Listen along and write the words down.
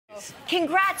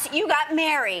Congrats, you got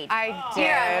married. I did.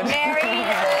 You're a married lady.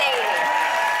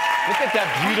 Look at that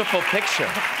beautiful picture.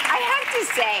 I have to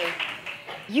say,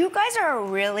 you guys are a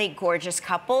really gorgeous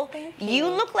couple. Thank you. You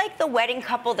look like the wedding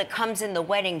couple that comes in the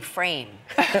wedding frame.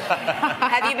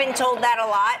 Have you been told that a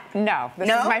lot? No, this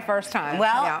is my first time.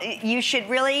 Well, yeah. you should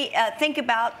really think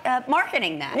about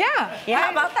marketing that. Yeah.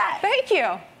 How about that? Thank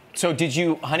you. So did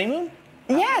you honeymoon?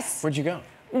 Yes. Where'd you go?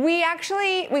 We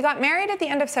got married at the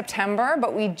end of September,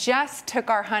 but we just took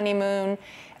our honeymoon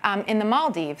in the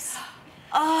Maldives.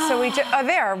 Oh. So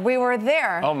we were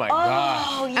there. Oh my gosh.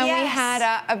 Oh, yes. And we had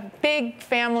a big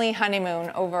family honeymoon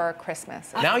over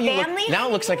Christmas. Now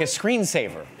it looks like a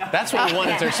screensaver. That's what you want,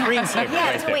 is our screensaver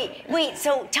Yes, right there. wait,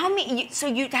 so tell me, so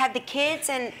you had the kids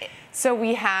and... So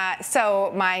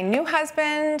my new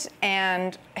husband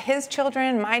and his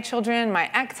children, my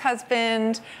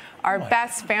ex-husband, our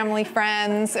best family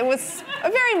friends. It was a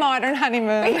very modern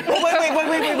honeymoon. Wait. We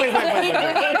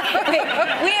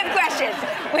have questions.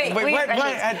 Wait,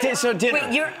 So dinner.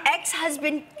 Wait, your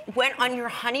ex-husband went on your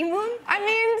honeymoon? I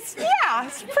mean, yeah,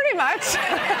 pretty much.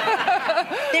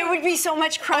 There would be so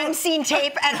much crime scene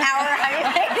tape at our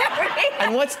honeymoon.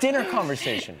 And what's dinner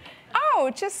conversation?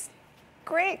 Oh, just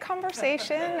great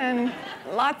conversation and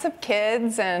lots of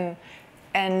kids and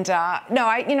it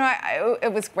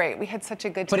was great. We had such a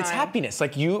good time. But it's happiness.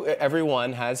 Like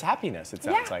everyone has happiness, it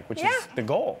sounds like, which is the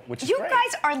goal, which is You great.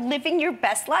 guys are living your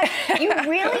best life. You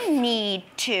really need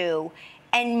to,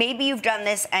 and maybe you've done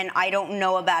this and I don't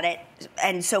know about it,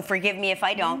 and so forgive me if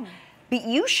I don't, but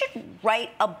you should write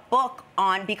a book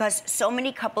on, because so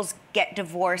many couples get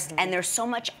divorced and there's so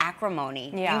much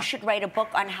acrimony. Yeah. You should write a book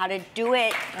on how to do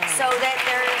it so that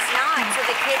there's not, so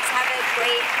the kids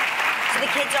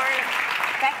aren't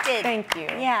affected. Thank you.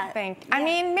 Yeah. I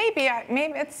mean, maybe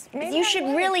you should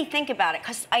really think about it,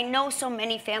 because I know so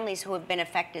many families who have been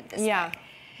affected this way.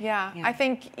 Yeah. I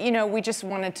think, we just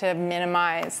wanted to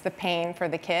minimize the pain for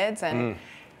the kids, and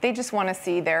they just want to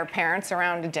see their parents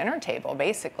around a dinner table,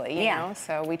 basically, you know?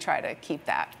 So we try to keep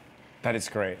that. That is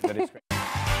great. That is great.